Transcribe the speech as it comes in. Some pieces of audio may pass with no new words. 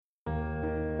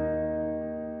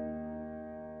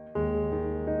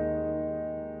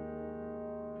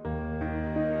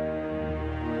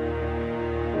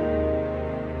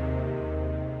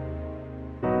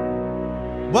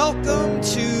Welcome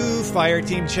to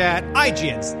Fireteam Chat,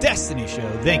 IGN's Destiny show.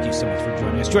 Thank you so much for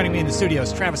joining us. Joining me in the studio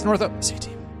is Travis Northup,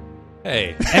 C-Team.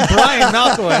 Hey. And Brian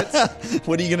Malkowitz.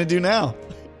 What are you going to do now?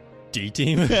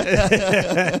 D-Team.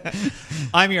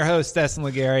 I'm your host, Destin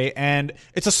Legary, and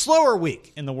it's a slower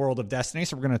week in the world of Destiny,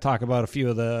 so we're going to talk about a few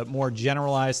of the more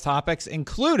generalized topics,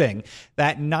 including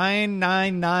that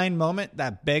 999 moment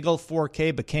that Bagel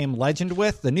 4K became legend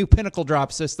with, the new Pinnacle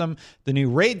drop system, the new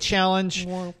raid challenge,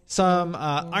 some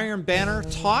Iron Banner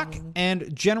talk,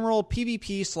 and general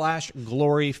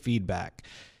PvP/glory feedback.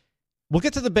 We'll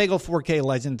get to the Bagel 4K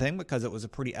legend thing because it was a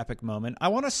pretty epic moment. I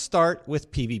want to start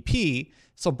with PvP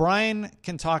so Brian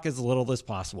can talk as little as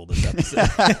possible this episode.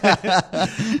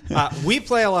 We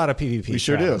play a lot of PvP. We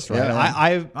sure Travis, do. Right?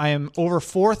 Yeah. I am over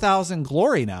 4,000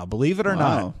 glory now, believe it or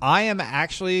not. I am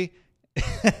actually...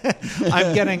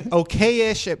 I'm getting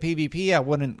okay-ish at PvP. I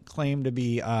wouldn't claim to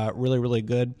be really, really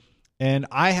good. And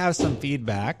I have some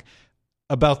feedback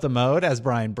about the mode as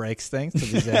Brian breaks things because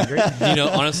he's angry.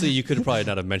 Honestly, you could probably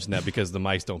not have mentioned that because the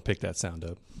mics don't pick that sound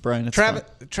up. Brian, it's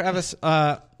Travis,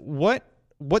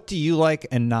 what do you like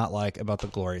and not like about the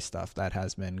glory stuff that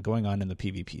has been going on in the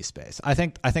PvP space? I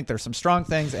think there's some strong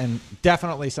things and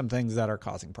definitely some things that are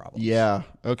causing problems. Yeah.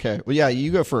 Okay. Well, yeah,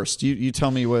 you go first. You tell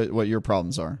me what your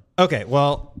problems are. Okay.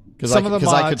 Well, because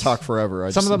I could talk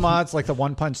forever. Some of the mods, like the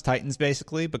One Punch Titans,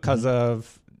 basically because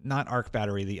of not Arc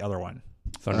Battery, the other one.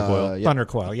 Thundercoil. Yeah.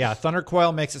 Thundercoil. Yeah,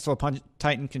 Thundercoil makes it so a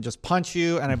Titan can just punch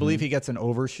you, and I believe he gets an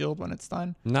overshield when it's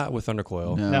done. Not with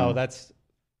Thundercoil. No, that's...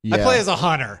 Yeah. I play as a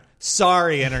hunter.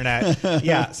 Sorry, Internet.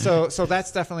 Yeah, so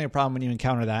that's definitely a problem when you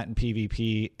encounter that in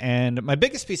PvP. And my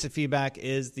biggest piece of feedback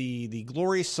is the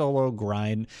glory solo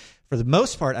grind. For the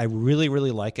most part, I really,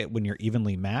 really like it when you're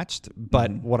evenly matched.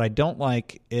 But what I don't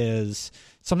like is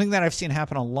something that I've seen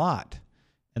happen a lot,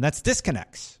 and that's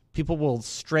disconnects. People will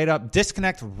straight up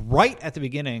disconnect right at the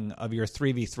beginning of your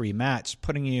 3v3 match,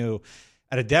 putting you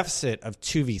at a deficit of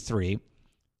 2v3.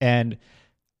 And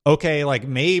okay, like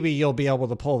maybe you'll be able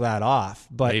to pull that off,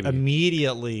 but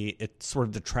immediately it sort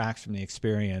of detracts from the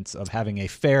experience of having a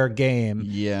fair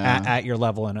game at your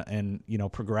level and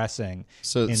progressing.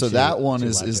 So that one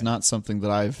is not something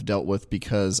that I've dealt with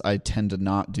because I tend to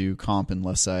not do comp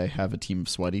unless I have a team of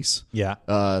sweaties.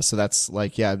 Yeah. So that's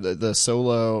like, the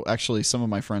solo, actually some of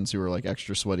my friends who are like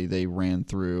extra sweaty, they ran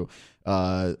through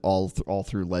all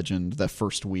through Legend that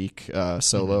first week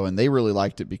solo, and they really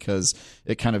liked it because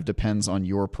it kind of depends on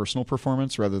your personal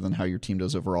performance rather than how your team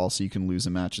does overall. So you can lose a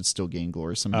match and still gain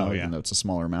glory somehow, even though it's a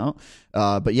smaller amount.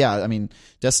 But yeah, I mean,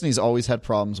 Destiny's always had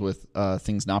problems with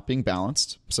things not being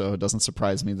balanced, so it doesn't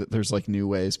surprise me that there's like new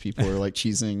ways people are like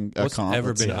cheesing What's comp.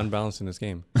 ever been unbalanced in this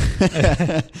game?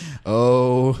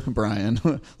 Oh, Brian,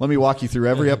 let me walk you through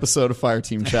every episode of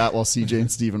Fireteam Chat while CJ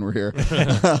and Steven were here.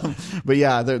 But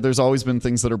yeah, there's always been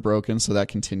things that are broken, so that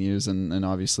continues, and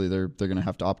obviously they're going to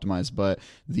have to optimize. But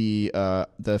the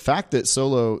fact that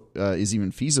solo is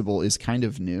even feasible is kind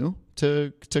of new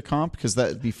to comp, because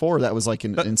that before that was like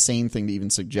an insane thing to even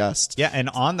suggest. Yeah, and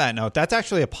on that note, that's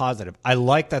actually a positive. I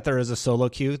like that there is a solo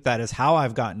queue. That is how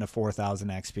I've gotten to 4,000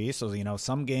 XP. So,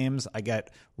 some games I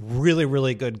get really,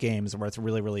 really good games where it's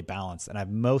really, really balanced, and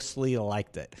I've mostly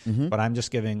liked it. But I'm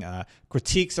just giving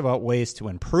critiques about ways to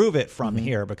improve it from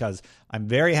here because I'm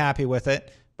very happy with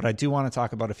it. But I do want to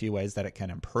talk about a few ways that it can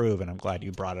improve, and I'm glad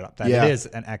you brought it up. That it is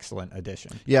an excellent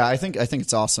addition. Yeah, I think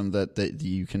it's awesome that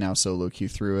you can now solo queue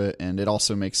through it, and it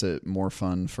also makes it more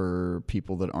fun for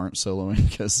people that aren't soloing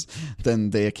because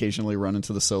then they occasionally run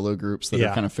into the solo groups that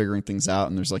are kind of figuring things out,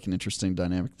 and there's like an interesting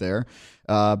dynamic there.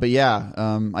 But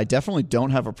I definitely don't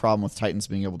have a problem with Titans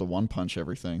being able to one punch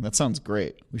everything. That sounds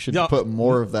great. We should put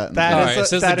more of that in the game. All right,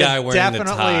 says the guy wearing the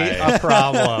tie. Definitely a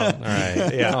problem. All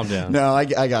right, calm down. No,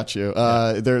 I got you.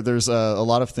 There's a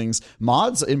lot of things.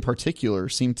 Mods in particular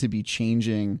seem to be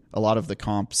changing a lot of the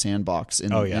comp sandbox,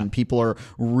 and people are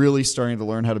really starting to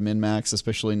learn how to min-max,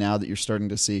 especially now that you're starting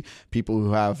to see people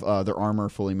who have their armor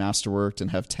fully masterworked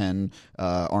and have 10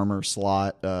 armor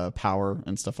slot power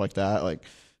and stuff like that. Like,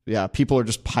 yeah, people are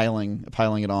just piling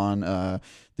it on. Have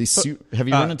you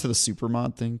run into the super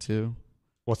mod thing too?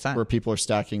 What's that? Where people are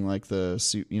stacking like the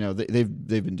suit.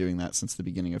 They've been doing that since the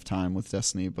beginning of time with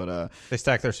Destiny, but they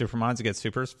stack their super mods to get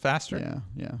supers faster.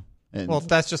 Yeah. And, well,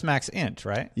 that's just max int,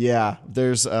 right? Yeah,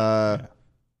 there's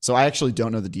So I actually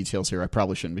don't know the details here. I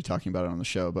probably shouldn't be talking about it on the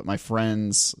show, but my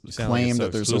friends claim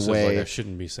that there's a way. Like I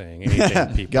shouldn't be saying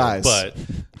anything, people. Guys, but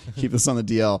keep this on the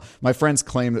DL. My friends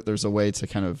claim that there's a way to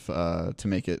kind of to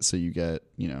make it so you get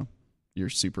you're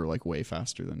super like way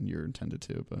faster than you're intended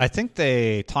to. But I think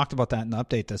they talked about that in the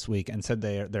update this week and said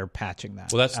they're patching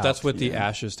that. Well, that's out. with the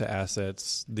Ashes to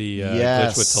Assets, the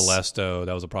Yes. glitch with Telesto.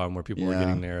 That was a problem where people were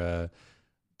getting their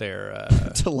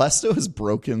Telesto has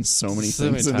broken so many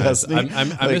things in times. Destiny.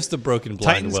 I miss the broken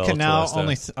blind Titans well. can now Telesto.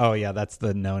 only. Oh yeah, that's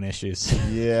the known issues.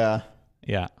 Yeah.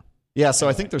 Yeah. Yeah, so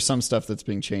I think there's some stuff that's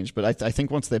being changed, but I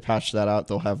think once they patch that out,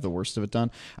 they'll have the worst of it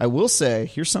done. I will say,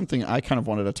 here's something I kind of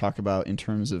wanted to talk about in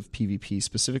terms of PvP,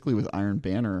 specifically with Iron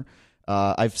Banner.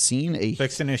 I've seen a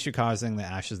Fixed an issue causing the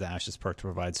Ashes perk to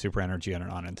provide super energy at an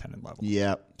unintended level.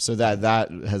 yeah. So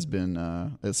that has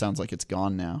been. It sounds like it's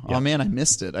gone now. Yeah. Oh man, I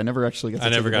missed it. I never actually got. To I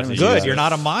never take got to advantage use of Good, that. you're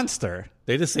not a monster.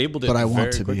 They disabled it But I very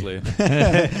want to be. quickly.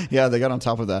 Yeah, they got on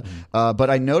top of that. But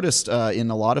I noticed in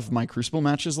a lot of my Crucible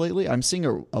matches lately, I'm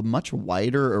seeing a much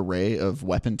wider array of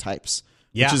weapon types.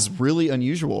 Yeah. Which is really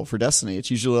unusual for Destiny.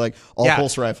 It's usually like all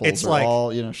pulse rifles it's or like,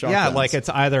 all shotguns. Yeah, like it's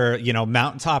either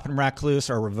Mountaintop and Recluse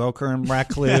or Revoker and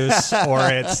Recluse, or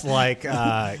it's like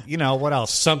what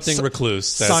else? Something recluse.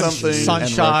 Something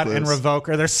Sunshot and and Recluse.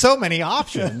 Revoker. There's so many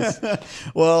options.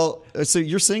 Well, so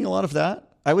you're seeing a lot of that.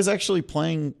 I was actually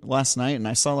playing last night, and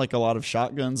I saw like a lot of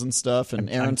shotguns and stuff, and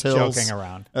Aaron I'm Tills. joking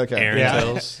around. Okay, Aaron Yeah.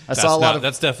 Tills. I saw a lot of.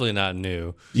 That's definitely not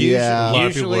new. Yeah. A lot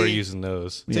of people are Usually- using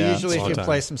those. So Yeah, usually, it's a if you long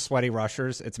play time. some sweaty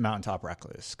rushers, it's Mountaintop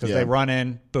Recluse because Yeah. they run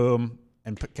in, boom,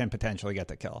 and can potentially get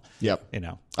the kill. Yep.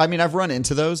 I I mean, I've run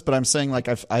into those, but I'm saying like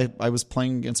I was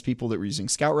playing against people that were using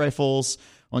scout rifles.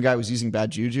 One guy was using bad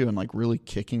juju and like really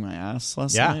kicking my ass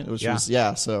last Yeah, night. Which yeah.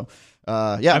 was So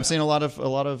I'm seeing a lot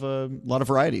of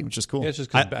variety, which is cool. Yeah, it's just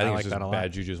because I I think like it's that just a lot.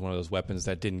 bad juju is one of those weapons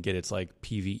that didn't get its like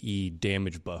PVE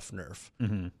damage buff nerf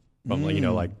Mm-hmm.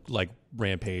 from like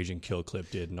Rampage and Kill Clip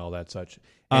did and all that such.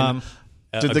 And,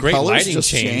 Did a the great colors lighting just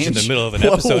change in the change? middle of an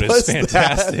What episode was is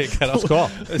fantastic. That's cool.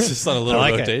 It's just on a little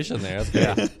I like it. rotation there.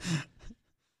 That's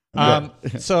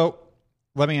great. So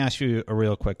let me ask you a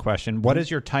real quick question. What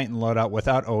is your Titan loadout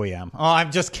without OEM? Oh,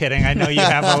 I'm just kidding. I know you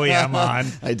have OEM on.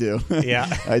 I do. Yeah.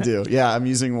 I do. Yeah, I'm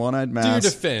using One-Eyed To your Mask.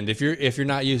 defend, if you're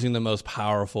not using the most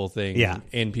powerful thing Yeah.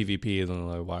 in PvP, then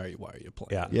like, why are you playing?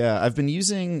 Yeah. Yeah, I've been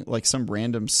using like some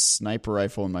random sniper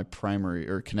rifle in my primary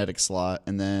or kinetic slot,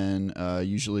 and then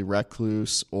usually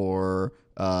Recluse or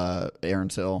Aaron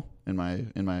Till in my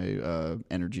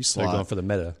energy So they're slot. going for the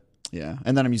meta. Yeah,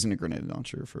 and then I'm using a grenade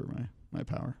launcher for my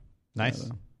power. Nice.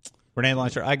 Grenade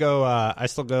launcher. I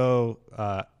still go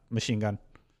machine gun.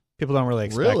 People don't really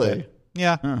expect Really? it.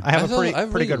 Yeah. I have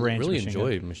I've pretty good range Really machine gun.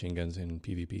 enjoyed machine guns in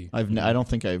PvP.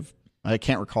 I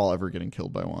can't recall ever getting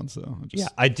killed by one. So I just, Yeah,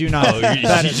 I do not.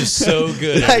 He's just so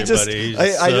good. I just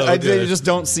Everybody. they just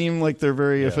don't seem like they're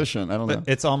very efficient. I don't know.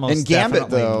 It's almost And Gambit,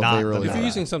 definitely though, not they really the If you're best.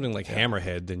 using something like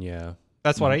Hammerhead, then yeah.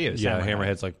 That's what I use. Yeah,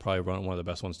 Hammerhead's like probably one of the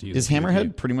best ones to use. Is in PvP.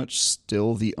 Hammerhead pretty much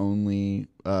still the only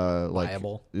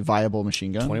viable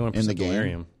machine gun 21% in the game?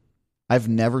 delirium. I've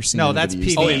never seen. No, that's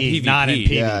anybody use PvE, that. in PvP. not in PvP.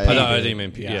 Yeah, I yeah. thought I didn't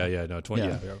mean Yeah. yeah, no, 20.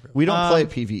 Yeah. We don't play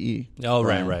PvE. Oh,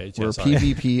 Brian. right. We're Yeah, sorry.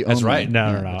 PvP. That's only. right.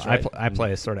 No. That's right. I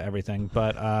play sort of everything,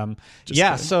 but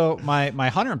kidding. So my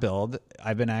hunter build,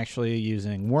 I've been actually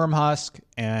using Wormhusk,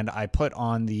 and I put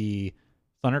on the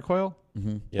Thunder Coil.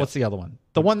 Mm-hmm. Yep. What's the other one?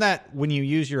 The one that when you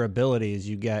use your abilities,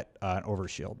 you get an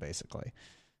overshield basically,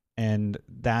 and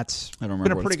that's I don't been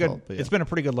remember a what pretty it's good. called, but yeah. It's been a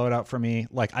pretty good loadout for me.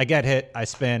 Like I get hit, I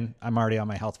spin, I'm already on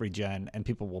my health regen, and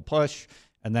people will push,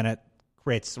 and then it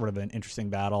creates sort of an interesting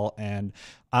battle. And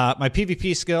my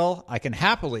PvP skill, I can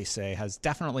happily say, has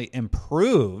definitely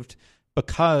improved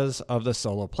because of the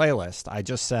solo playlist. I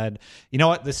just said, you know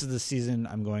what, this is the season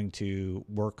I'm going to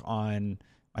work on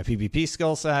my PvP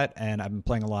skill set, and I've been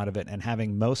playing a lot of it and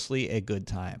having mostly a good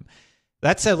time.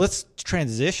 That said, let's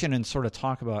transition and sort of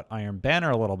talk about Iron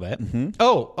Banner a little bit.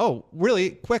 Oh,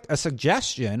 really quick, a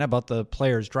suggestion about the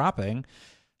players dropping.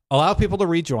 Allow people to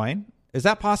rejoin. Is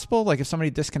that possible? Like if somebody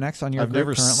disconnects on your I've group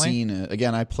never currently? seen it.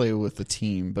 Again, I play with the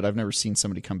team, but I've never seen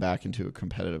somebody come back into a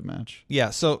competitive match. Yeah,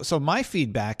 so my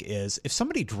feedback is if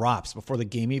somebody drops before the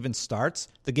game even starts,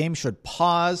 the game should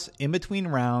pause in between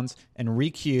rounds and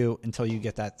requeue until you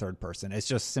get that third person. It's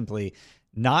just simply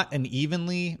not an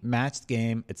evenly matched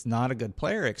game. It's not a good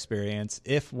player experience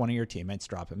if one of your teammates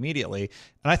drop immediately.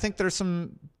 And I think there's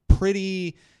some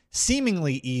pretty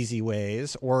seemingly easy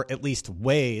ways, or at least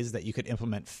ways that you could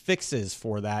implement fixes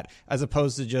for that, as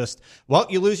opposed to just, well,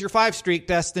 you lose your 5 streak,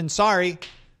 Destin, sorry.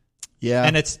 Yeah,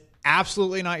 And it's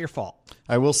absolutely not your fault.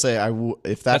 I will say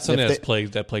if That's something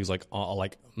that plagues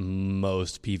like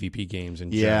most PvP games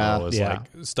in general. Is like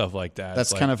stuff like that.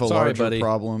 That's it's kind like, of a sorry, larger buddy.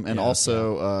 problem. And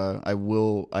also, I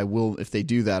will if they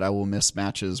do that, I will miss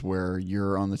matches where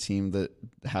you're on the team that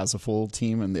has a full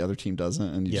team and the other team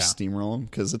doesn't, and you just steamroll them,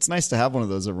 because it's nice to have one of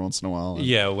those every once in a while.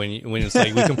 Yeah, when it's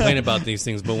like we complain about these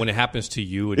things, but when it happens to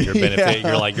you and your benefit,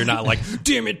 you're not like,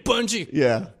 damn it, Bungie.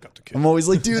 Yeah, I'm always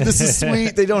like, dude, this is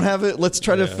sweet. They don't have it. Let's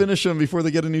try to finish them before they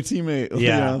get a new teammate.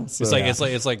 Yeah, you know? So,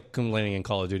 it's like complaining in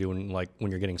Call of Duty when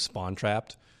you're getting spawn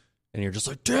trapped. And you're just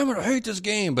like, damn it, I hate this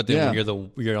game. But then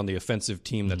when you're on the offensive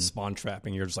team that's spawn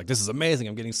trapping, you're just like, this is amazing.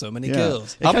 I'm getting so many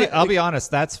kills. I'll be honest,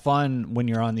 that's fun when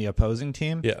you're on the opposing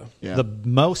team. Yeah. The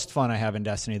most fun I have in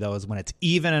Destiny, though, is when it's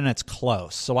even and it's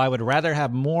close. So I would rather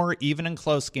have more even and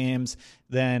close games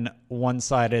than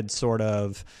one-sided sort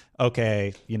of,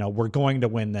 okay, we're going to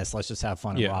win this. Let's just have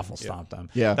fun and raffle stomp them.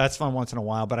 Yeah. That's fun once in a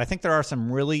while. But I think there are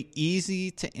some really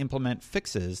easy to implement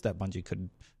fixes that Bungie could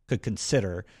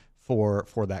consider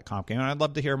for that comp game. And I'd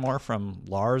love to hear more from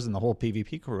Lars and the whole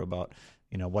PvP crew about,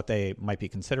 what they might be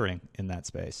considering in that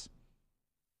space.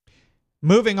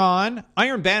 Moving on,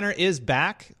 Iron Banner is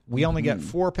back. We only get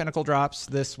 4 Pinnacle drops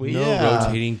this week. No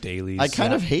rotating dailies. I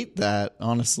kind of hate that,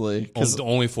 honestly. Because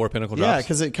only 4 Pinnacle drops? Yeah,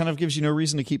 because it kind of gives you no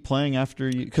reason to keep playing after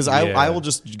you. Because I will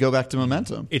just go back to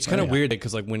Momentum. It's kind of weird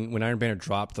because like when Iron Banner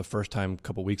dropped the first time a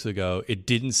couple weeks ago, it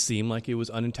didn't seem like it was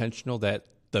unintentional that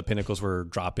the Pinnacles were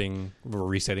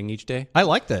resetting each day. I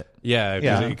liked it. Yeah.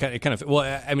 It kind of,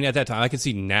 well, I mean, at that time, I can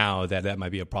see now that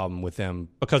might be a problem with them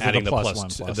because adding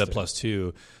of the plus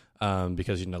two.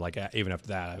 Because like even after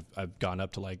that, I've gone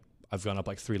up like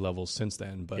 3 levels since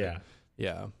then. But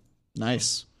yeah.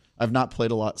 Nice. I've not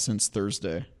played a lot since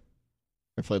Thursday.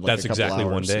 I played like that's a couple exactly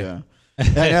hours, 1 day. Yeah.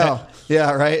 I know.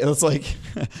 Yeah, right. It's like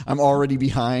I'm already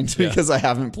behind because I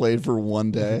haven't played for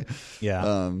 1 day.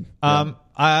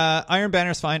 Iron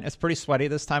Banner's fine. It's pretty sweaty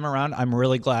this time around. I'm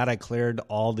really glad I cleared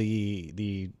all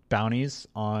the bounties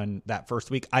on that first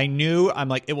week. I'm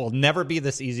like, it will never be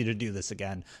this easy to do this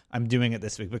again. I'm doing it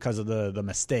this week because of the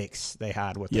mistakes they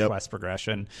had with the quest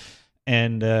progression.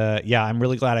 And I'm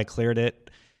really glad I cleared it.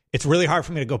 It's really hard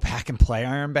for me to go back and play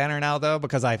Iron Banner now, though,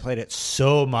 because I played it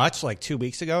so much like 2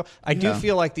 weeks ago. I do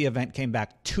feel like the event came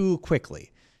back too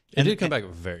quickly. It did come back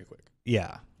very quick.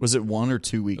 Yeah. Was it 1 or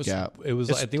 2 week gap? I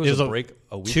think it was a break,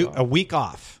 a week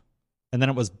off. And then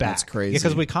it was back. That's crazy.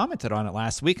 Because we commented on it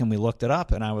last week and we looked it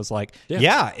up and I was like,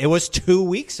 it was 2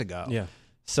 weeks ago. Yeah.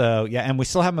 So, and we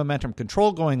still have momentum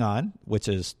control going on, which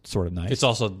is sort of nice. It's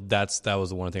also, that was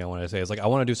the one thing I wanted to say. Is like, I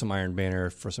want to do some Iron Banner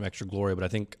for some extra glory, but I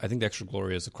think the extra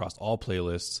glory is across all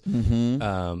playlists. Mm-hmm.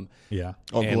 And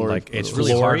glory. like, it's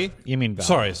really hard. You mean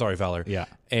Valor? Sorry, Valor. Yeah.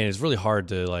 And it's really hard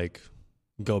to like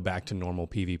go back to normal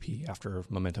PvP after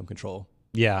momentum control.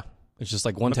 Yeah. It's just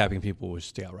like one-tapping people with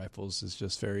scout rifles is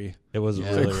just very... It was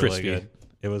really crispy. Really good.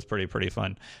 It was pretty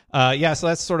fun. So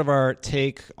that's sort of our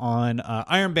take on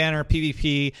Iron Banner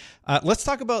PvP. Let's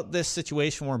talk about this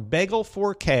situation where Bagel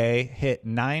 4K hit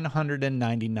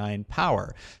 999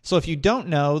 power. So if you don't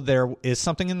know, there is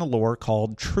something in the lore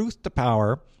called Truth to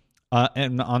Power.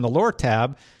 And on the lore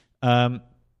tab,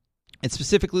 it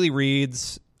specifically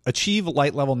reads, achieve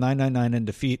light level 999 and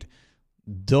defeat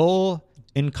Dul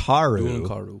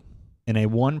Inkaru in a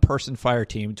one-person fire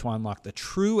team to unlock the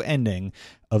true ending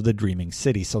of the Dreaming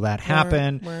City. So that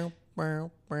happened,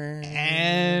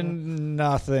 and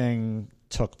nothing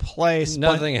took place.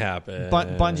 Nothing happened.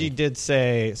 But Bungie did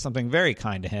say something very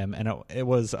kind to him, and it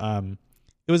was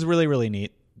really, really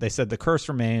neat. They said the curse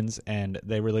remains, and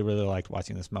they really, really liked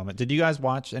watching this moment. Did you guys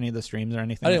watch any of the streams or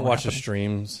anything? I didn't watch the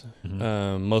streams,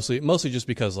 mostly just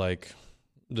because like.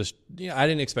 I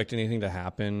didn't expect anything to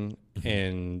happen,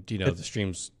 and the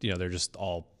streams, they're just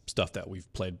all stuff that we've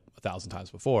played 1,000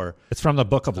 times before. It's from the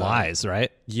Book of Lies,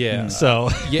 right? Yeah. So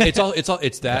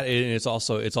it's that, and it's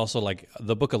also like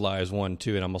the Book of Lies 1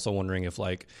 too, and I'm also wondering if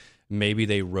like maybe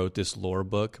they wrote this lore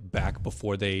book back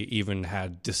before they even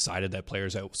had decided that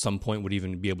players at some point would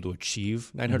even be able to achieve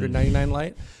 999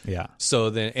 light. Yeah. So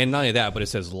then, and not only that, but it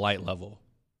says light level.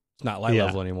 It's not light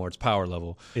level anymore; it's power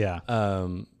level. Yeah.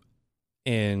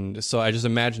 And so I just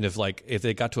imagined if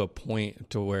they got to a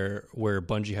point to where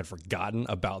Bungie had forgotten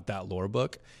about that lore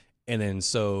book, and then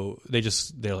so they're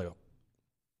like, what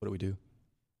do we do?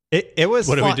 It was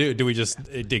what fun. do we do? Do we just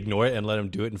ignore it and let them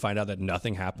do it and find out that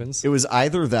nothing happens? It was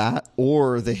either that,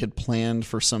 or they had planned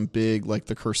for some big like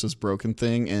the curse is broken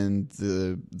thing, and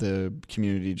the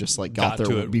community just like got there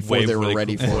to it before they were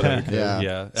ready for it.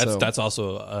 Yeah. That's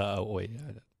also wait.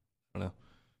 I don't know.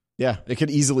 Yeah, it could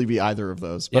easily be either of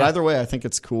those. But either way, I think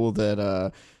it's cool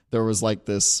that there was like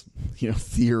this,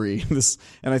 theory.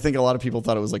 And I think a lot of people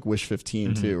thought it was like Wish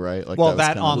 15 too, right? Like Well, was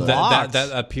that kind of unlocked.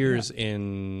 That appears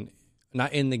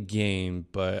not in the game,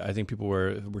 but I think people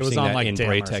were was seeing on, that like, in DIM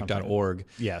or braytech.org.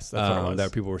 Yes, that's what it was.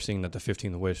 That people were seeing that the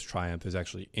 15th Wish Triumph is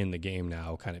actually in the game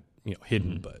now, kind of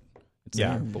hidden, but it's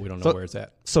there, but we don't know where it's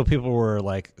at. So people were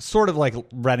like, sort of like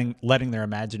letting their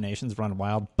imaginations run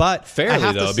wild, but I Fairly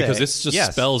have to though, because say, this just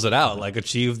yes, spells it out, like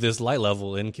achieve this light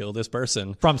level and kill this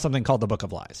person. from something called the Book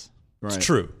of Lies. right. It's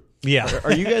true. Yeah,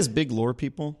 Are you guys big lore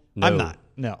people? No. I'm not.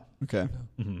 No. Okay.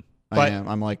 I But- am.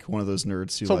 I'm like one of those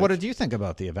nerds who. So like, what did you think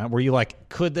about the event? Were you like,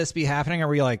 could this be happening? Or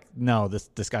were you like, no,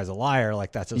 this guy's a liar?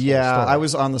 Like that's his whole Yeah, story. I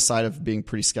was on the side of being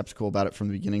pretty skeptical about it from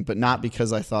the beginning, but not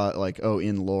because I thought like,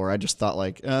 in lore. I just thought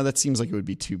like, that seems like it would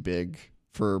be too big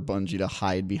for Bungie to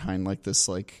hide behind like this,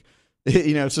 like,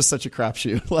 it's just such a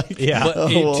crapshoot. Like, Yeah. But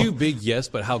well, too big, yes,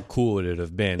 but how cool would it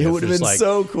have been? It if would have just, been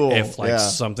so cool. If Yeah.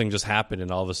 something just happened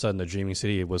and all of a sudden the Dreaming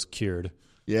City was cured.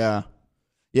 yeah.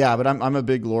 Yeah, but I'm a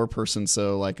big lore person,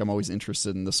 so like I'm always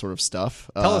interested in this sort of stuff.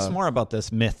 Tell us more about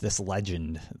this myth, this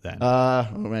legend. Then Oh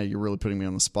man, you're really putting me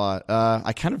on the spot.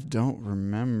 I kind of don't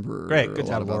remember. Great, good a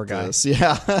lot job, lore about guy. this.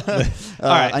 Yeah.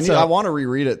 right, I want to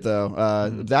reread it though.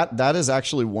 That is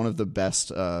actually one of the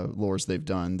best lores they've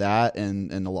done. That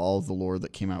and all of the lore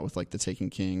that came out with like the Taken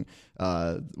King,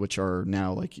 which are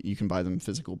now like you can buy them in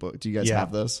physical book. Do you guys Yeah.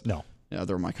 have those? no. Yeah,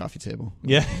 they're on my coffee table.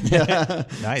 Yeah.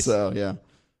 Nice. So yeah.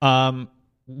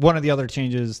 One of the other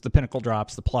changes, the pinnacle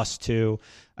drops, the +2.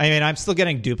 I mean, I'm still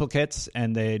getting duplicates,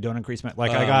 and they don't increase my.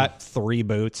 Like, I got 3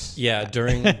 boots. Yeah,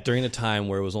 during the time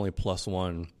where it was only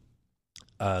 +1,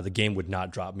 the game would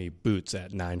not drop me boots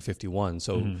at 951.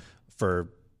 So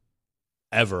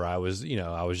forever, I was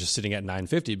just sitting at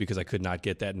 950 because I could not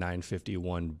get that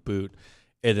 951 boot.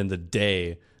 And then the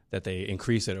day that they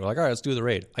increased it, we're like, all right, let's do the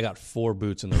raid. I got 4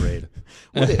 boots in the raid.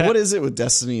 What is it with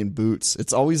Destiny and boots?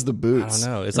 It's always the boots. I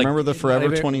don't know. It's Remember like- the Forever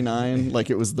not even- 29? Like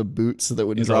it was the boots that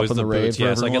wouldn't It's drop always in the raid boots. for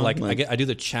Yeah, so everyone. I do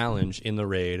the challenge in the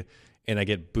raid, and I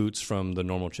get boots from the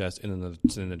normal chest, and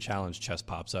then the challenge chest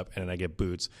pops up, and then I get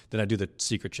boots. Then I do the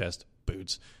secret chest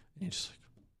boots, and it's just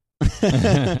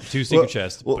like 2 secret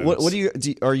chests. What boots. do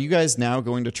you are you guys now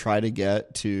going to try to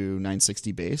get to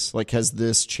 960 base? Like, has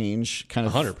this change kind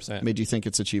of 100%. made you think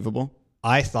it's achievable?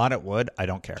 I thought it would. I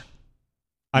don't care.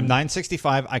 I'm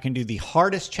 965. I can do the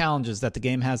hardest challenges that the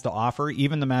game has to offer,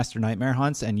 even the Master Nightmare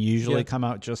hunts, and usually come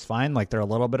out just fine. Like, they're a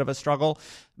little bit of a struggle,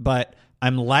 but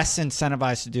I'm less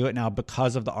incentivized to do it now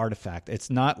because of the artifact. It's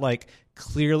not like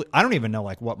clearly. I don't even know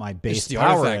like what my base It's the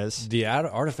power artifact. is. The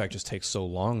artifact just takes so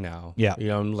long now. Yeah.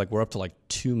 Like we're up to like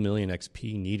 2 million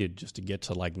XP needed just to get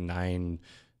to like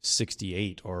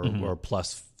 968 or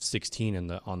plus 16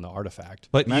 on the artifact.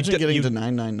 But Imagine getting you, to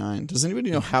 999. Does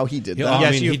anybody know how he did that? I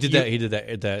Yes, mean, he did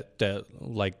that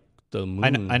like the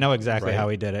moon. I know exactly right? how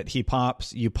he did it.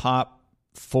 You pop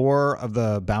 4 of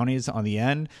the bounties on the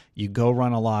end, you go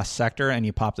run a lost sector, and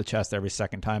you pop the chest every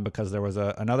second time because there was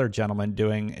another gentleman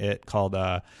doing it called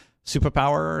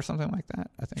Superpower or something like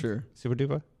that, I think. Sure. Super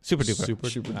Duper. Super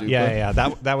duper. Yeah.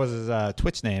 That was his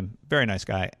Twitch name. Very nice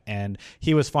guy. And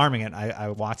he was farming it. I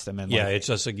watched him. And Yeah, like, it's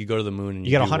just like you go to the moon and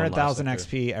you get do one 100,000 last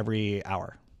sector. XP every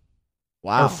hour.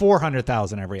 Wow. Or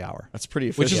 400,000 every hour. That's pretty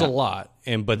efficient. which is a lot.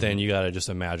 But then you got to just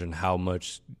imagine how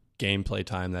much gameplay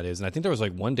time that is. And I think there was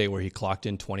like one day where he clocked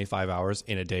in 25 hours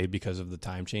in a day because of the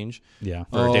time change. Yeah.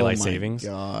 For daylight my savings.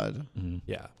 God.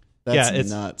 Yeah. That's it's-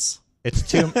 nuts.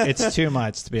 It's too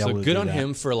much to be able So to good do on that.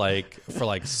 him for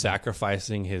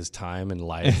sacrificing his time and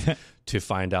life to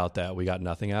find out that we got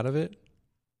nothing out of it.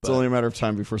 It's only a matter of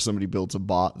time before somebody builds a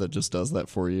bot that just does that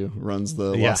for you, runs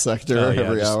the Yeah. lost sector Oh, yeah,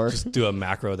 every hour. Just do a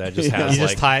macro that just You has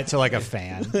just like tie it to like a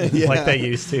fan, Yeah. like they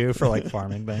used to for like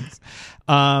farming things.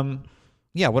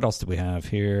 Yeah. What else do we have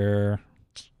here?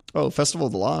 Oh, Festival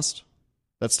of the Lost.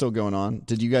 That's still going on.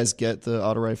 Did you guys get the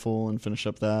auto rifle and finish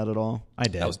up that at all? I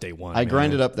did. that was day one. I man.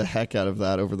 grinded up the heck out of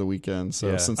that over the weekend. So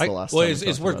Yeah. since the last well, time, it's we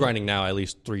talked worth about it. grinding now at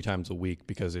least 3 times a week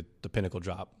because the pinnacle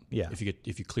drop. Yeah. if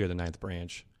you clear the 9th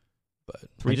branch, but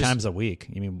 3 I just- times a week.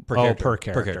 You mean per per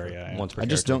character. character? Yeah. Once per I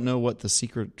just character. don't know what the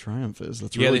secret triumph is.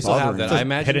 That's Yeah, really they still have bothering that. me. I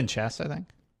imagine hidden chest. I think.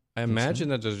 I imagine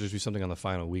that there's just be something on the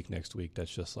final week next week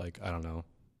that's just like I don't know.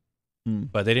 Hmm.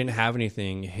 But they didn't have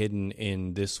anything hidden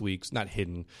in this week's. Not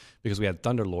hidden because we had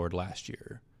Thunderlord last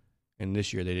year, and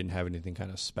this year they didn't have anything kind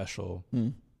of special.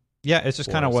 Yeah, it's just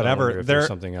for kind of us. So I wonder whatever. if There there's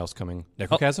something else coming.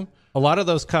 Necrochasm. a lot of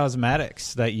those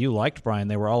cosmetics that you liked, Brian.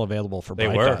 They were all available for They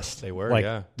Bright were. Dust. They were, like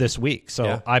yeah. this week. So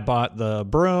Yeah. I bought the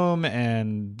broom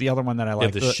and the other one that I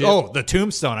liked. the ship. the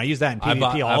tombstone. I use that in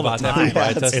PvP I all bought the that time. for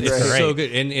Bright Dust. It's It's great. so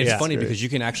good, and it's Yeah. funny It's great. because you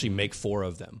can actually make 4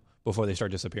 of them before they start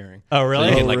disappearing. Oh, really? So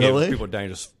you Oh, can, like, really? if people are dying,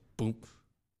 just boom.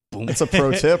 boom. That's a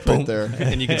pro tip right there.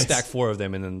 And you can stack 4 of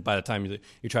them, and then by the time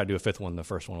you try to do a 5th one, the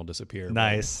first one will disappear.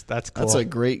 Nice. That's cool. That's a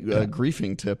great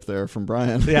griefing tip there from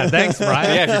Brian. Yeah, thanks,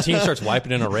 Brian. Yeah, if your team starts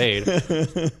wiping in a raid.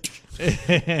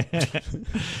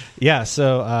 Yeah,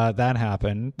 so that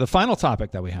happened. The final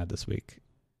topic that we had this week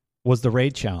was the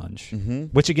raid challenge,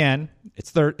 which again,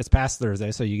 it's past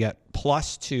Thursday, so you get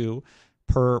 +2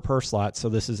 per slot. So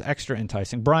this is extra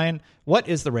enticing. Brian, what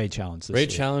is the raid challenge this Raid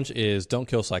week? challenge is don't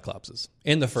kill Cyclopses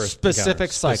in the first Specific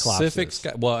encounter.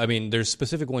 Cyclopses. Well, I mean, there's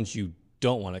specific ones you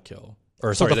don't want to kill.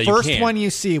 Or So sorry, the that first you can. one you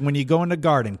see when you go into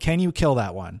garden, can you kill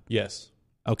that one? Yes,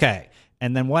 Okay.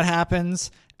 And then what happens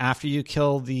after you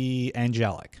kill the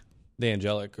angelic? the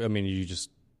angelic. I mean, you just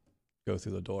go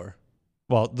through the door.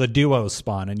 Well, the duos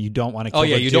spawn, and you don't want to kill Oh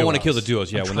yeah, the you duos. don't want to kill the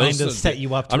duos. Yeah, I'm when trying those to set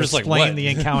you up to I'm just like, explain what? the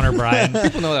encounter, Brian.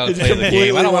 People know how to It play the completely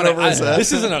game. I don't went want over his head.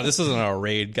 This isn't our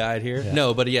raid guide here. Yeah.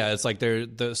 No, but yeah, it's like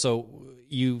so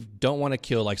you don't want to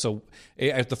kill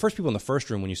the first people in the first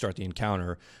room when you start the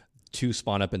encounter to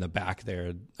spawn up in the back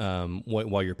there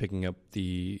while you're picking up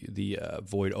the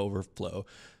void overflow.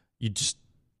 You just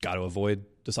got to avoid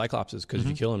the Cyclopses because if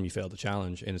you kill them, you fail the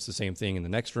challenge, and it's the same thing in the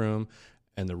next room.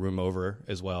 And the room over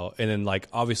as well. And then,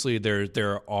 obviously,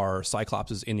 there are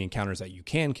Cyclopses in the encounters that you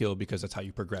can kill because that's how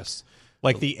you progress.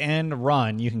 Like the end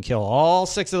run, you can kill all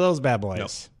 6 of those bad boys.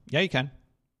 Nope. Yeah, you can.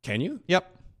 Can you?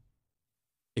 Yep,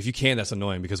 If you can, that's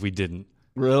annoying because we didn't.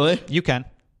 Really? you can.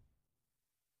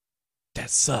 That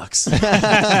sucks.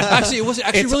 Actually, it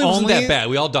wasn't only- that bad.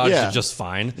 We all dodged Yeah. it just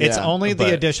fine. It's Yeah, only the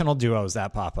but- additional duos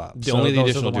that pop up. Only the those are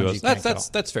additional ones duos. you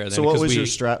can't That's fair. Then, So what because was we your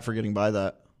strat for getting by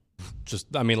that?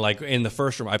 just? I mean, in the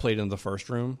first room, I played in the first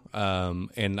room,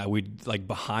 and we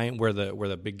behind where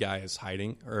the big guy is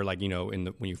hiding, or when you're in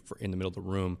the middle of the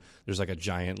room, there's a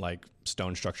giant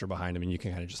stone structure behind him, and you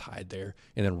can kind of just hide there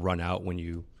and then run out when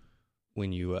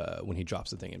he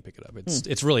drops the thing and pick it up.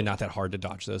 It's really not that hard to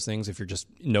dodge those things if you just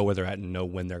know where they're at and know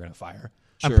when they're going to fire.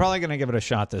 I'm probably going to give it a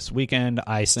shot this weekend.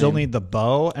 I still need the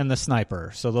bow and the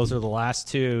sniper. So those are the last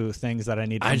 2 things that I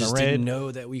need from I the just raid. didn't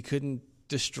know that we couldn't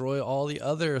destroy all the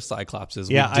other Cyclopses.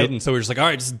 Yeah, we didn't. So we're just all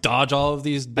right, just dodge all of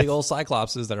these big old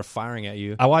Cyclopses that are firing at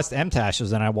you. I watched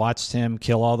MTashes and I watched him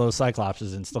kill all those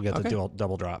Cyclopses and still get the Okay.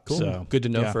 double drop. Cool. So Good to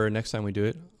know yeah. for next time we do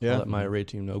it. Yeah. I'll let my raid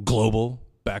team know. Global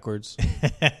backwards.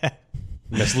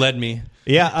 Misled me.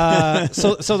 Yeah,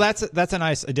 so that's a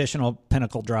nice additional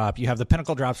pinnacle drop. You have the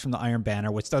pinnacle drops from the Iron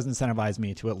Banner, which does incentivize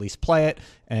me to at least play it.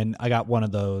 And I got one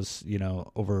of those,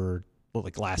 over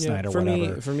last night or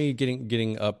whatever. For me,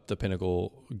 getting up the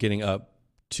pinnacle, getting up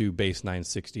to base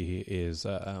 960 is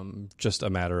just a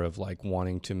matter of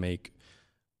wanting to make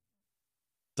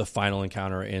the final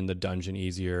encounter in the dungeon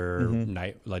easier,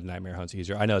 nightmare hunts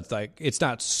easier. I know it's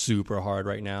not super hard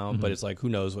right now, but it's who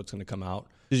knows what's going to come out.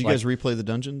 Did you guys replay the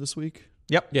dungeon this week?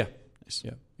 Yep. Yeah.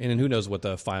 Yeah. And then who knows what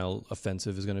the final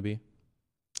offensive is going to be?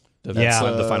 The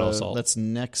final assault. That's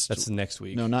next. That's next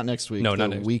week. No, not next week. No, not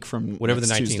the next week from whatever the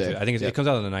next 19th. Tuesday. I think it comes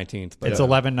out on the 19th. But It's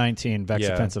 11/19 Vex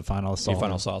Yeah. Offensive Final Assault.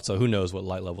 Final assault. So who knows what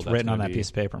light level that's written on gonna that be. piece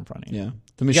of paper in front of you. Yeah,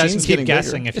 the You guys machine's can getting keep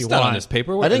guessing bigger. if It's you not want. on this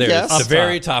paper. I didn't There, guess. It's the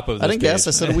very top of this I didn't guess.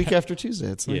 I page. said a week after Tuesday.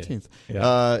 It's the Yeah.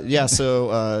 19th. Yeah.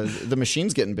 So the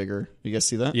machine's getting bigger. You guys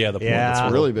see that? Yeah, the portal. Yeah.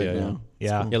 It's really big Yeah, yeah. now.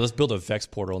 Yeah. Yeah, let's build a Vex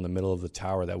portal in the middle of the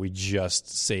tower that we just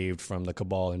saved from the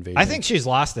Cabal invasion. I think she's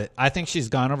lost it. I think she's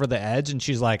gone over the edge, and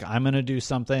she's like, "I'm going to do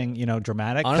something,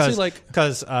 dramatic." Honestly,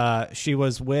 because she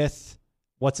was with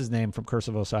what's his name from Curse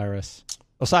of Osiris.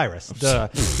 Osiris. Duh.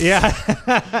 Yeah.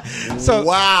 So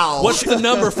Wow. What's the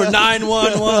number for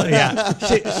 911?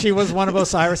 yeah, she was one of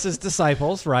Osiris's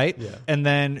disciples, right? Yeah. And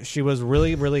then she was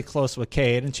really, really close with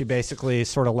Cade, and she basically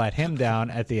sort of let him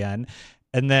down at the end.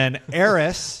 And then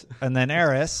Eris,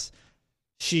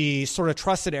 she sort of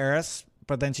trusted Eris,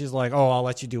 but then she's like, "Oh, I'll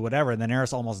let you do whatever." And then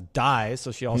Eris almost dies,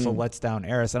 so she also lets down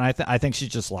Eris. And I think she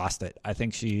just lost it. I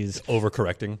think she's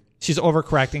Overcorrecting.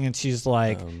 overcorrecting, and she's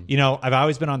like, I've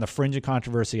always been on the fringe of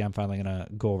controversy. I'm finally gonna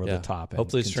go over the top. And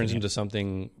Hopefully, it turns continue. into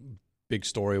something big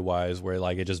story wise where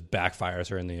it just backfires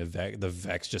her and the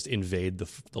Vex just invade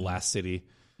the last city.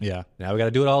 Yeah. Now we got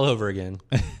to do it all over again.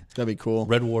 That'd be cool.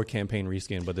 Red War campaign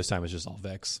reskin, but this time it's just all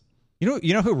Vex. You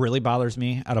know who really bothers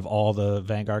me out of all the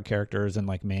Vanguard characters and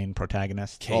main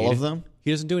protagonists? All of them?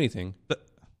 He doesn't do anything.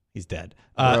 He's dead.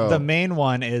 Bro. The main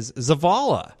one is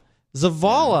Zavala.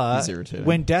 Yeah, he's irritating.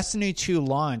 When Destiny 2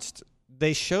 launched,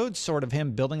 they showed sort of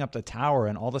him building up the tower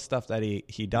and all the stuff that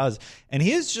he does. And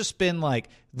he has just been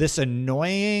this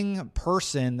annoying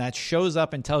person that shows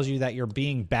up and tells you that you're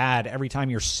being bad every time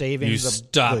you're saving You the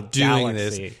stop doing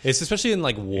galaxy. this. It's especially in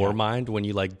Warmind when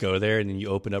you go there and then you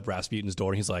open up Rasputin's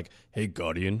door and he's like, "Hey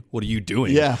Guardian, what are you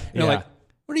doing?" Yeah. And you're like,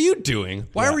 "What are you doing?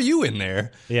 Why were you in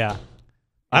there?" Yeah.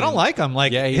 I don't like him.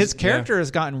 Like Yeah, his character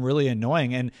has gotten really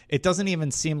annoying, and it doesn't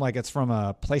even seem like it's from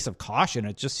a place of caution.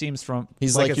 It just seems from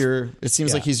He's like your. It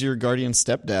seems like he's your guardian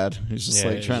stepdad. He's just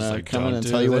like trying to come in and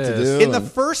tell you what to do. In the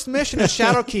first mission of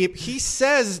Shadowkeep, he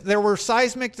says there were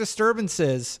seismic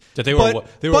disturbances that they were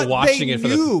watching they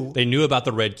it. They knew about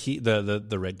the red key, the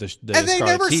and they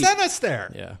never key. sent us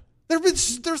there. Yeah.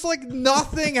 There's like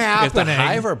nothing happening. If the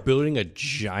Hive are building a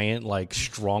giant like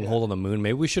stronghold on the moon,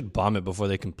 maybe we should bomb it before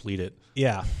they complete it.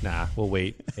 Yeah. Nah, we'll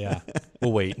wait. Yeah.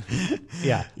 We'll wait.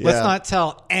 Yeah. Let's not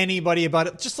tell anybody about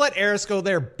it. Just let Eris go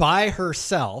there by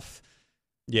herself.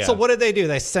 Yeah. So what did they do?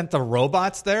 They sent the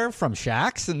robots there from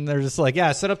Shaxx, and they're just like,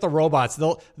 yeah, set up the robots.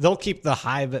 They'll keep the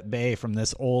Hive at bay from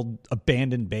this old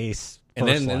abandoned base. And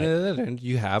then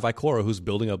you have Ikora, who's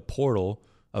building a portal.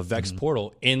 A Vex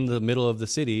portal in the middle of the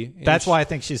city. That's why I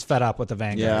think she's fed up with the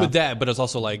Vanguard. Yeah. With that, but it's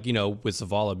also like, with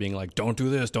Zavala being like, don't do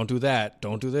this, don't do that,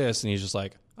 don't do this. And he's just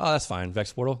like, oh, that's fine.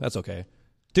 Vex portal, that's okay.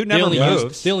 Dude never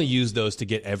moves. They only use those to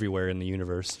get everywhere in the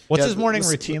universe. What's his morning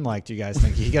routine like, do you guys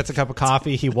think? He gets a cup of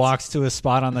coffee, he walks to a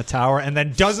spot on the tower, and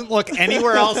then doesn't look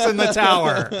anywhere else in the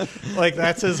tower. Like,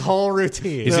 that's his whole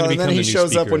routine. He's and then he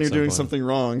shows up when you're doing something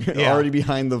wrong, already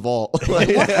behind the vault. He's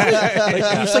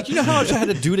like, you know how much I had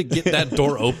to do to get that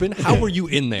door open? How were you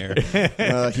in there?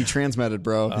 He transmitted,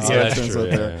 bro. He's that's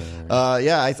transmitted true. there.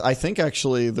 I think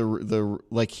actually the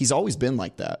he's always been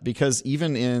like that, because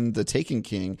even in the Taken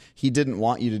King, he didn't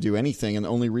want you to do anything, and the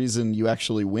only reason you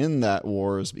actually win that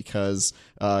war is because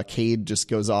Cade just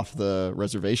goes off the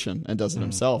reservation and does it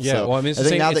himself. Yeah, so well, I mean, it's I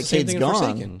think now that it's the same Cade's thing in gone,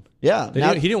 Forsaken.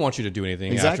 yeah, He didn't want you to do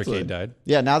anything after Cade died.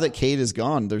 Yeah, now that Cade is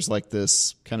gone, there's like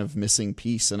this kind of missing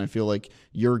piece, and I feel like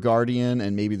your Guardian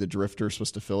and maybe the Drifter are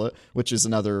supposed to fill it, which is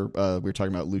another. We were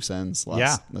talking about loose ends last.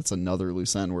 Yeah, that's another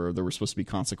loose end where there were supposed to be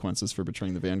consequences for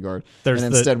betraying the Vanguard, and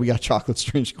instead we got Chocolate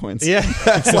Strange coins. Yeah,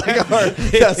 that's like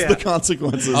that's the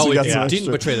consequences. Oh, we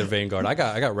didn't betray the Vanguard. I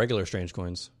got regular Strange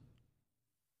coins.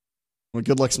 Well,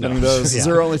 good luck spending those. Yeah.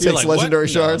 Zero only takes legendary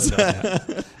shards.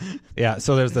 Yeah,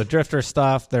 so there's the Drifter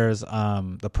stuff. There's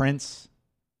the Prince.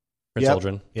 Prince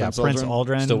Aldrin. Yeah, Prince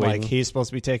Aldrin. Still like waiting. he's supposed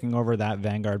to be taking over that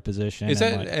Vanguard position. Is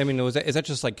that? Is that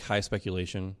just like high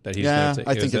speculation that he's? Yeah, gonna take,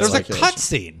 I think there's it's a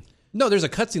cutscene. No, there's a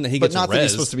cutscene that he but gets. Not res. that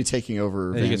he's supposed to be taking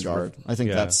over Vanguard. I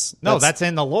think that's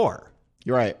in the lore.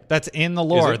 You're right. That's in the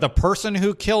lore. The person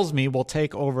who kills me will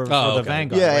take over for the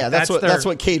Vanguard. Yeah, that's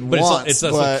what Cade wants.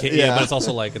 But it's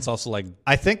also like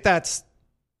I think that's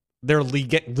their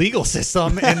legal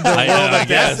system in the world of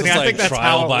Destiny. I think that's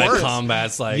trial how it by works.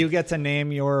 combat's like you get to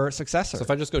name your successor. So if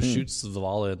I just go shoot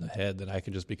Zavala in the head, then I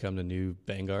can just become the new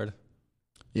Vanguard.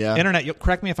 Yeah. Internet, you'll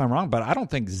correct me if I'm wrong, but I don't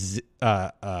think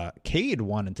Cade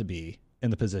wanted to be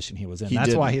in the position he was in.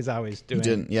 That's why he's always doing. He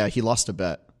didn't. Yeah, he lost a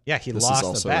bet. Yeah, he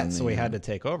lost the bet, so he had to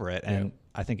take over it, and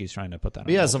I think he's trying to put that.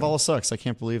 But Zavala sucks. I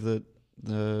can't believe that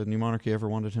the New Monarchy ever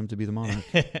wanted him to be the monarch.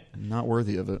 Not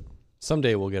worthy of it.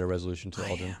 Someday we'll get a resolution to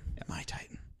Aldrin. My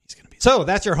Titan. He's going to be. So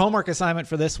that's your homework assignment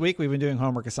for this week. We've been doing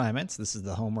homework assignments. This is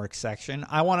the homework section.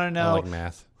 I want to know I like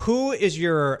math. Who is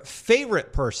your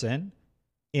favorite person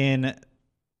in,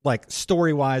 like,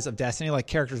 story-wise of Destiny, like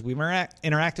characters we've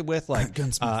interacted with, like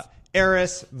Gunsmith.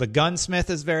 Eris, the gunsmith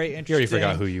is very interesting. You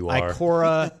already forgot who you are.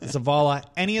 Ikora, Zavala,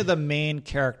 any of the main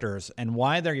characters and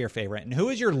why they're your favorite. And who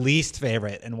is your least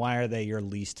favorite and why are they your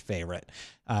least favorite?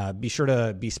 Be sure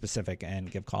to be specific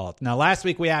and give call-outs. Now, last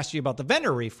week we asked you about the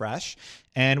vendor refresh,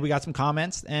 and we got some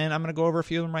comments, and I'm going to go over a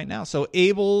few of them right now. So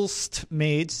Abel's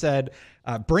Maid said,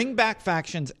 bring back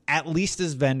factions at least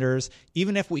as vendors,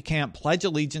 even if we can't pledge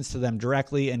allegiance to them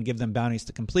directly and give them bounties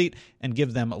to complete and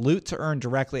give them loot to earn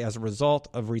directly as a result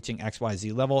of reaching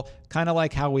XYZ level, kind of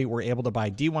like how we were able to buy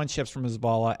D1 ships from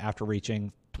Zavala after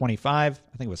reaching 25.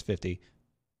 I think it was 50.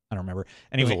 I don't remember.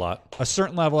 Anyway, it was a lot. A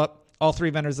certain level up. All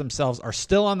three vendors themselves are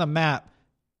still on the map,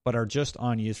 but are just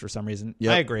unused for some reason.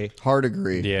 Yep. I agree. Hard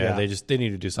agree. Yeah, they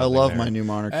need to do something. I love there. my New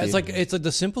Monarchy. It's like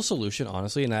the simple solution,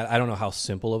 honestly, and I don't know how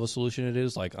simple of a solution it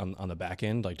is, like on the back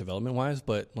end, like development wise,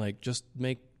 but like just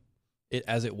make it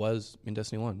as it was in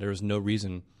Destiny 1. There was no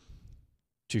reason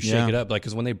to shake it up, like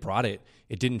because when they brought it,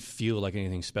 it didn't feel like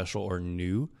anything special or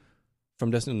new from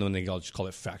Destiny. And then they just call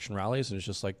it faction rallies, and it's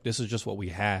just like this is just what we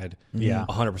had,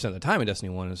 100% of the time in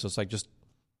Destiny 1. It's just like just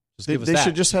give us that.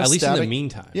 Should just have at least in the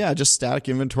meantime. Yeah, just static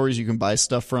inventories you can buy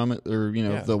stuff from it, or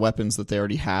the weapons that they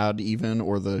already had, even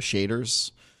or the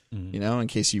shaders. In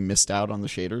case you missed out on the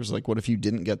shaders. Like, what if you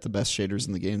didn't get the best shaders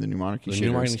in the game, the New Monarchy shaders? The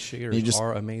New Monarchy shaders you just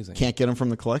are amazing. Can't get them from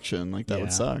the collection. Like, that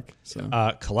would suck.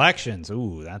 So. Collections.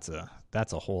 Ooh, that's a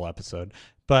that's a whole episode.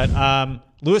 But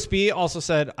Louis B also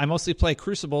said, I mostly play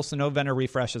Crucible, so no vendor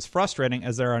refresh is frustrating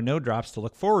as there are no drops to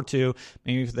look forward to.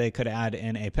 Maybe if they could add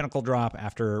in a pinnacle drop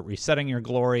after resetting your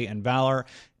glory and valor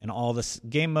and all this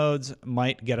game modes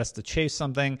might get us to chase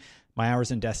something. My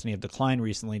hours in Destiny have declined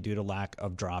recently due to lack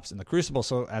of drops in the Crucible.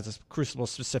 So as a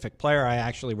Crucible-specific player, I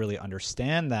actually really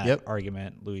understand that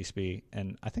argument, Louis B,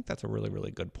 and I think that's a really,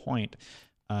 really good point.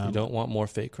 You don't want more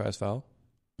fake cries foul?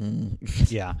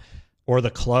 Yeah. Or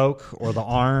the cloak, or the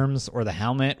arms, or the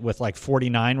helmet with like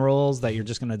 49 rolls that you're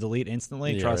just going to delete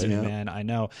instantly. Yeah, Trust right. me, man, I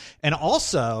know. And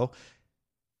also,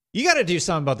 you got to do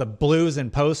something about the blues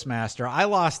and Postmaster. I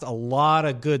lost a lot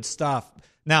of good stuff.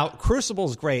 Now, Crucible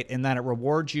is great in that it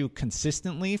rewards you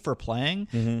consistently for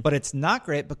playing, but it's not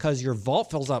great because your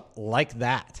vault fills up like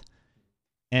that.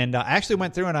 And I actually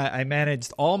went through and I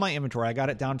managed all my inventory. I got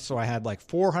it down so I had like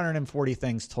 440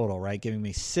 things total, right? Giving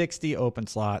me 60 open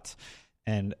slots.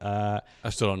 And I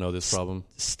still don't know this problem.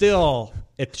 Still,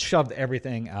 it shoved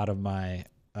everything out of my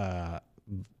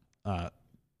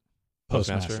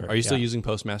Postmaster. Are you still using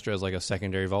Postmaster as like a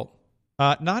secondary vault?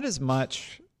 Not as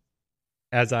much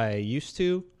as I used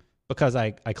to because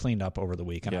I cleaned up over the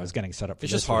week and I was getting set up for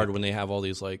It's this just hard week. when they have all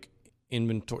these like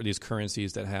inventory, these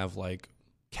currencies that have like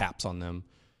caps on them.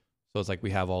 So it's like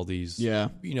we have all these,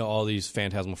 all these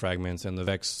phantasmal fragments and the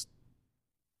Vex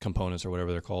components or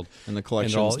whatever they're called, and the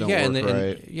collections don't work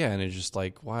right. And it's just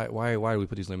like why do we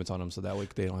put these limits on them so that way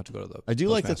they don't have to go to the. I do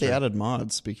like that they added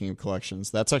mods. Speaking of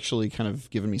collections, that's actually kind of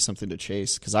given me something to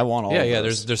chase because I want all. of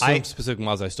those. There's some specific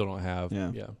mods I still don't have.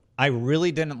 Yeah. I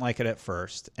really didn't like it at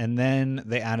first, and then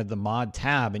they added the mod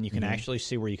tab, and you can actually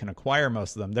see where you can acquire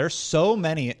most of them. There's so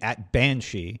many at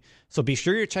Banshee, so be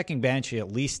sure you're checking Banshee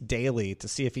at least daily to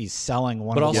see if he's selling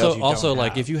one. But of the ones also you don't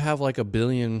like have. if you have like a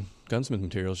billion gunsmith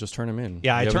materials, just turn them in.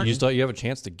 Yeah, you have a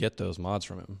chance to get those mods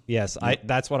from him. Yes,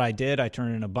 that's what I did. I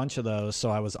turned in a bunch of those, so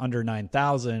I was under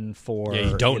 9,000 for. Yeah,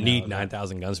 you don't need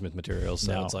 9,000 gunsmith materials.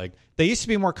 So it's like they used to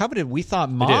be more coveted. We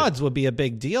thought mods would be a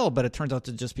big deal, but it turns out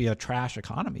to just be a trash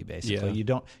economy. Basically,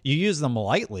 you use them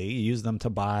lightly. You use them to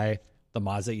buy the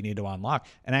mods that you need to unlock.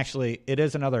 And actually, it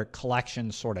is another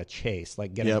collection sort of chase,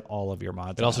 like getting all of your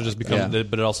mods. It also just becomes,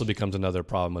 but it also becomes another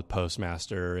problem with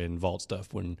Postmaster and Vault stuff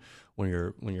when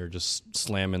you're just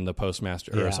slamming the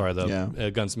Postmaster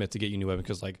gunsmith to get you new weapons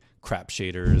because like crap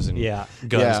shaders and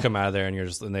guns come out of there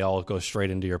and they all go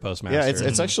straight into your Postmaster. Yeah,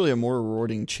 it's actually a more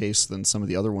rewarding chase than some of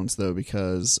the other ones though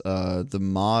because the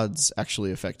mods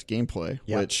actually affect gameplay,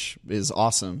 which is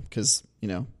awesome because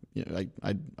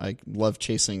I love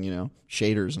chasing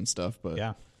shaders and stuff,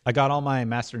 but I got all my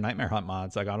Master Nightmare Hunt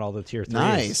mods. I got all the tier 3s.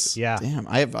 Nice. Yeah. Damn.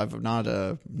 I've not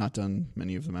done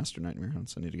many of the Master Nightmare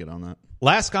Hunts. I need to get on that.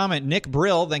 Last comment, Nick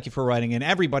Brill. Thank you for writing in.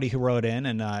 Everybody who wrote in,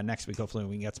 and next week hopefully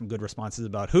we can get some good responses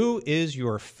about who is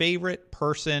your favorite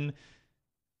person,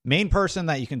 main person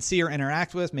that you can see or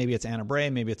interact with. Maybe it's Anna Bray,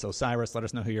 maybe it's Osiris. Let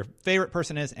us know who your favorite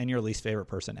person is and your least favorite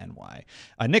person and why.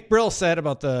 Nick Brill said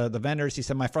about the vendors. He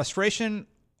said, "My frustration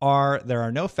there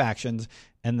are no factions,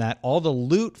 and that all the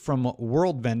loot from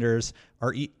world vendors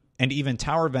and even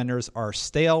tower vendors are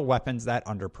stale weapons that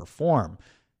underperform."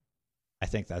 I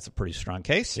think that's a pretty strong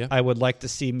case. Yeah. I would like to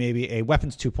see maybe a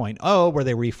Weapons 2.0 where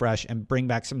they refresh and bring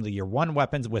back some of the Year 1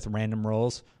 weapons with random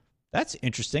rolls. That's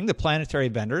interesting, the planetary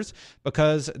vendors,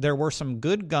 because there were some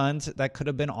good guns that could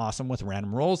have been awesome with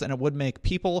random rolls, and it would make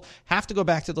people have to go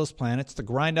back to those planets to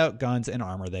grind out guns and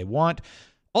armor they want.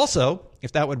 Also,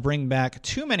 if that would bring back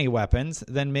too many weapons,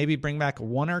 then maybe bring back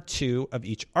one or two of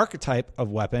each archetype of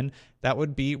weapon that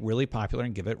would be really popular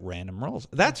and give it random rolls.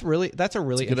 That's a really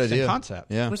interesting idea.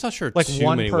 concept. Yeah. I'm just not sure like too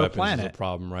one many per weapons planet. is a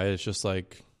problem, right? It's just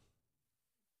like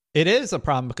it is a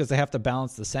problem because they have to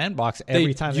balance the sandbox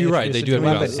every time. You're right. They do have to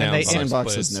balance the The sandbox.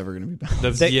 sandbox is never going to be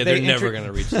balanced. They're never going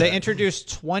to reach that. They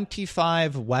introduced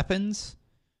 25 weapons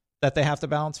that they have to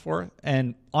balance for,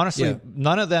 and honestly,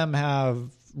 none of them have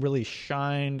really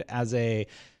shined as a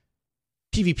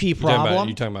PvP problem.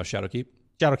 You talking about Shadowkeep?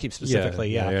 Shadowkeep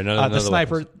specifically, None the of the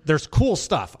sniper, weapons. there's cool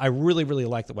stuff. I really, really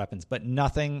like the weapons, but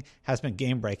nothing has been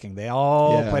game breaking. They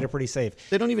all played it pretty safe.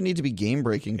 They don't even need to be game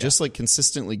breaking, just like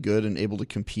consistently good and able to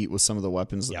compete with some of the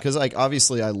weapons. Because like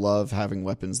obviously I love having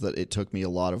weapons that it took me a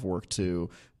lot of work to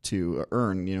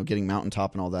earn. Getting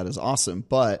Mountaintop and all that is awesome,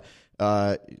 but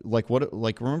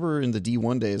remember in the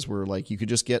D1 days where like you could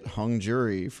just get hung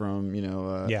jury from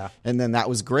and then that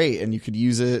was great and you could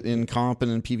use it in comp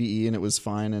and in PvE and it was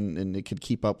fine and it could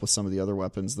keep up with some of the other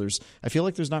weapons. I feel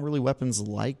like there's not really weapons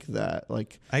like that.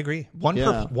 Like I agree.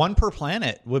 One per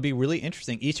planet would be really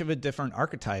interesting. Each of a different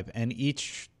archetype and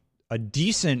each a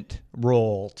decent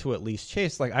role to at least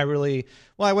chase. Like I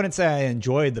wouldn't say I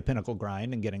enjoyed the Pinnacle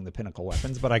grind and getting the Pinnacle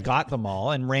weapons, but I got them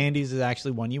all. And Randy's is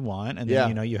actually one you want. And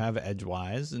then you have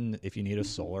Edgewise, and if you need a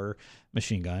solar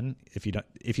machine gun, if you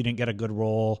didn't get a good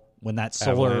roll when that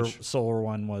solar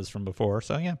one was from before.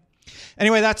 So yeah.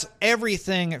 Anyway, that's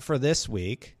everything for this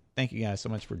week. Thank you guys so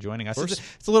much for joining us.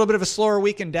 It's a little bit of a slower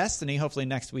week in Destiny. Hopefully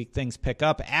next week things pick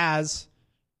up as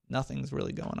nothing's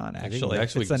really going on, actually.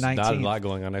 Next week, it's not a lot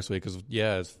going on next week because,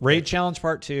 it's Raid Challenge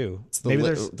Part 2. It's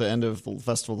the end of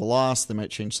Festival of the Lost. They might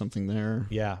change something there.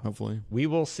 Yeah. Hopefully. We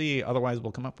will see. Otherwise,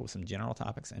 we'll come up with some general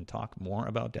topics and talk more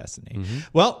about Destiny. Mm-hmm.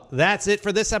 Well, that's it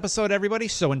for this episode, everybody.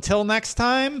 So until next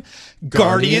time,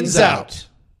 Guardians out.